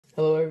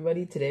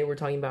everybody? Today we're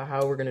talking about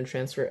how we're going to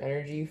transfer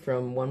energy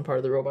from one part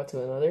of the robot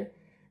to another.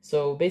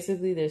 So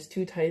basically there's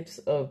two types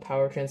of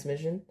power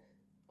transmission.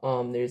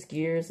 There's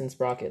gears and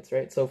sprockets,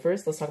 right? So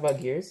first let's talk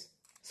about gears.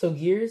 So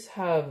gears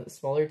have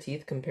smaller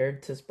teeth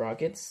compared to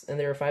sprockets, and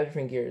there are 5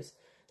 different gears.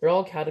 They're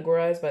all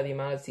categorized by the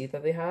amount of teeth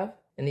that they have,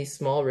 and these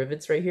small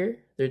rivets right here,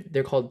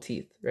 they're called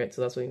teeth, right?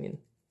 So that's what we mean.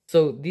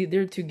 So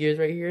there are 2 gears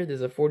right here. There's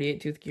a 48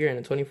 tooth gear and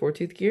a 24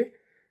 tooth gear.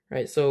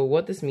 Right, so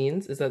what this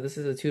means is that this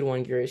is a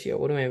 2-to-1 gear ratio.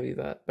 What do I mean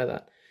by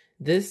that?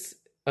 This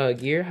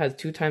gear has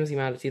 2 times the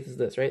amount of teeth as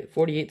this, right?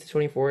 48 to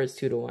 24 is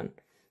 2-to-1.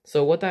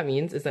 So what that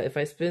means is that if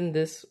I spin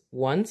this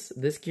once,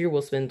 this gear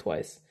will spin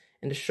twice.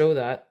 And to show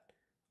that,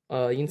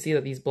 you can see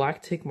that these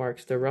black tick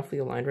marks, they're roughly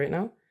aligned right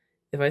now.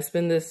 If I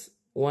spin this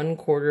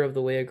 1/4 of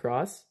the way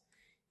across,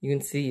 you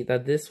can see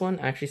that this one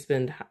actually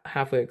spins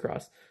halfway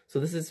across. So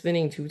this is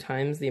spinning 2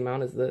 times the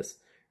amount as this,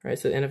 right?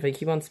 So, and if I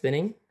keep on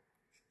spinning,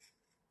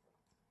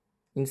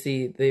 you can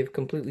see they've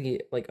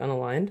completely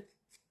unaligned,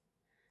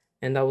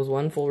 and that was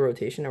 1 full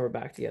rotation, and we're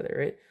back together,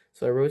 right?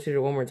 So I rotated it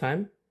one more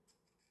time.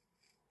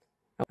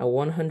 At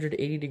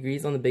 180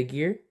 degrees on the big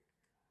gear,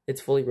 it's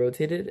fully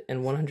rotated,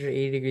 and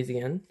 180 degrees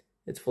again,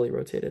 it's fully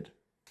rotated.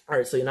 All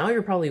right, so now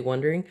you're probably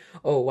wondering,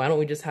 oh, why don't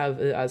we just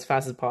have it as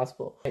fast as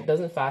possible?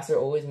 Doesn't faster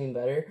always mean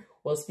better?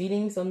 Well,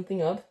 speeding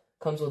something up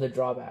comes with a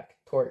drawback,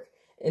 torque.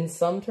 In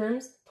some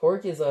terms,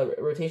 torque is a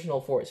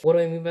rotational force. What do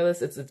I mean by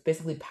this? It's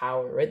basically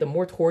power, right? The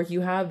more torque you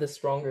have, the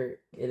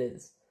stronger it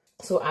is.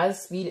 So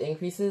as speed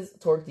increases,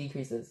 torque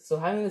decreases. So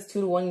having this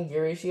 2-to-1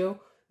 gear ratio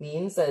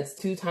means that it's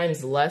 2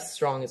 times less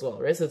strong as well,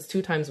 right? So it's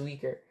 2 times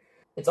weaker.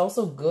 It's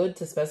also good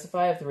to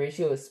specify if the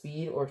ratio is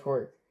speed or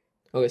torque.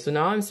 Okay, so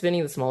now I'm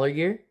spinning the smaller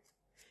gear,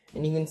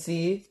 and you can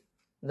see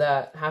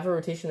that half a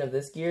rotation of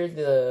this gear,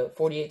 the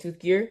 48 tooth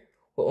gear,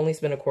 will only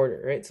spin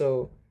 1/4, right?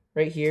 So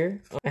right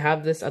here, I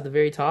have this at the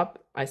very top.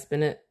 I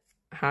spin it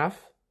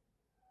half,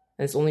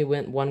 and it's only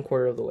went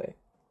 1/4 of the way.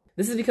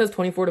 This is because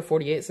 24 to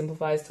 48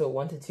 simplifies to a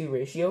 1-to-2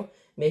 ratio,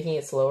 making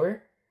it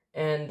slower.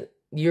 And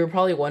you're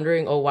probably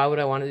wondering, oh, why would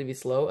I want it to be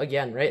slow?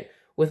 Again, right?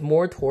 With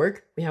more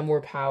torque, we have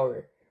more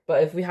power.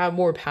 But if we have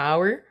more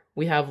power,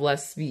 we have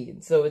less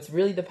speed. So it's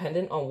really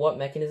dependent on what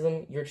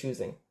mechanism you're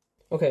choosing.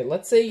 Okay,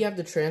 let's say you have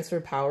to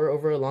transfer power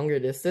over a longer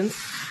distance.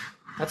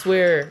 That's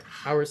where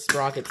our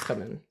sprockets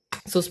come in.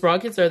 So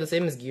sprockets are the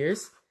same as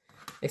gears,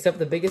 except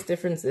the biggest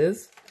difference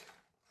is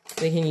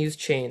they can use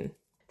chain.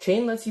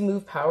 Chain lets you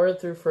move power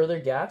through further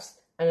gaps,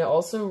 and it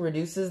also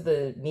reduces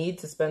the need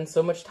to spend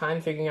so much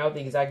time figuring out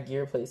the exact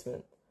gear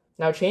placement.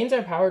 Now, chains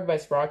are powered by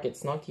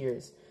sprockets, not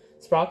gears.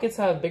 Sprockets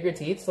have bigger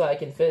teeth so that I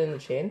can fit in the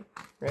chain,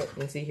 right?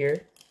 You can see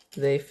here,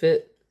 they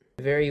fit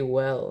very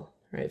well,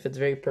 right? It fits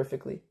very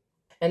perfectly.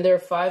 And there are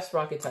 5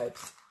 sprocket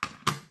types.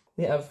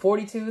 We have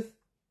 40 tooth,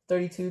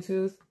 32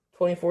 tooth,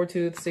 24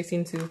 tooth,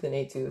 16 tooth, and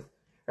 8 tooth,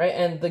 right?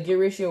 And the gear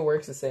ratio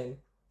works the same.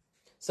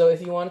 So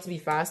if you want it to be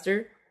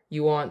faster,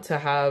 you want to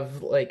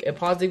have a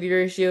positive gear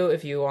ratio.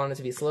 If you want it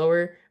to be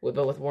slower,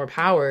 but with more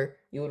power,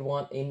 you would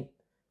want a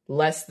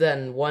less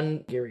than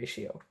 1 gear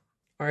ratio.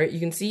 All right,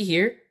 you can see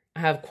here, I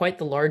have quite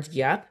the large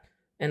gap,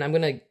 and I'm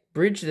gonna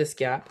bridge this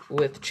gap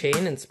with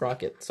chain and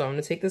sprocket. So I'm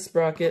gonna take this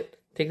sprocket,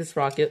 take the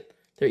sprocket.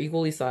 They're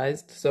equally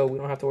sized, so we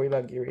don't have to worry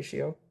about gear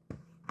ratio.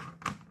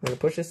 I'm gonna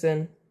push this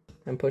in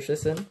and push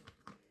this in.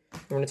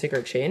 We're gonna take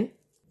our chain,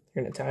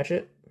 we're gonna attach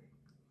it.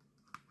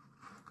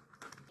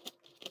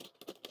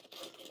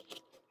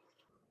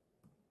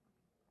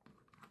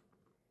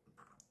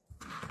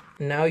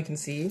 And now you can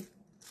see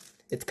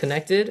it's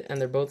connected and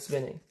they're both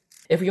spinning.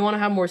 If you want to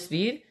have more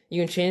speed, you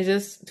can change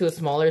this to a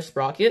smaller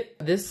sprocket.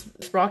 This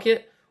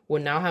sprocket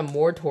would now have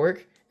more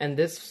torque, and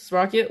this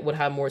sprocket would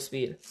have more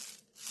speed.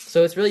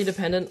 So it's really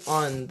dependent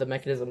on the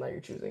mechanism that you're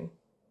choosing.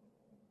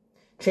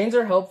 Chains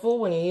are helpful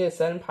when you need to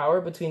send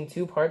power between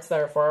 2 parts that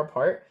are far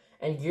apart,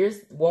 and gears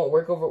won't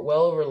work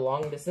well over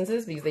long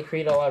distances because they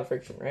create a lot of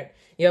friction, right?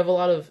 You have a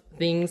lot of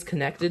things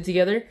connected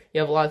together, you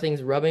have a lot of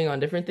things rubbing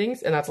on different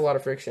things, and that's a lot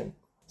of friction.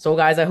 So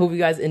guys, I hope you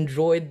guys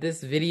enjoyed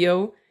this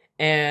video,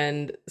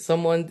 and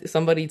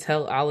somebody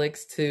tell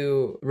Alex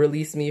to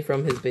release me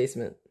from his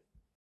basement.